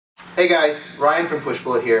Hey guys, Ryan from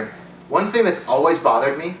Pushbullet here. One thing that's always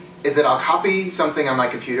bothered me is that I'll copy something on my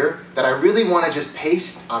computer that I really want to just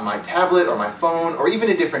paste on my tablet or my phone or even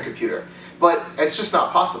a different computer, but it's just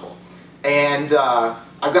not possible. And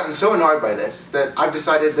I've gotten so annoyed by this that I've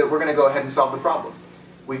decided that we're going to go ahead and solve the problem.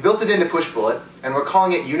 We've built it into Pushbullet and we're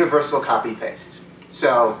calling it universal copy-paste.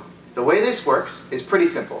 So the way this works is pretty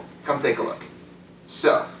simple. Come take a look.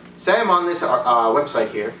 So, say I'm on this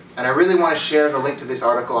website here, and I really want to share the link to this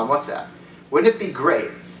article on WhatsApp. Wouldn't it be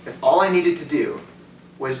great if all I needed to do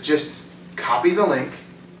was just copy the link,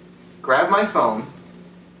 grab my phone,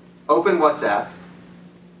 open WhatsApp,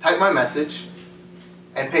 type my message,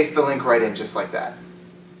 and paste the link right in just like that?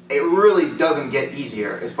 It really doesn't get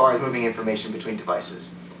easier as far as moving information between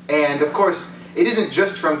devices. And of course, it isn't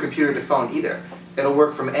just from computer to phone either. It'll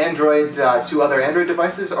work from Android to other Android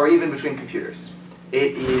devices or even between computers.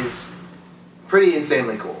 It is pretty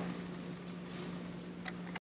insanely cool.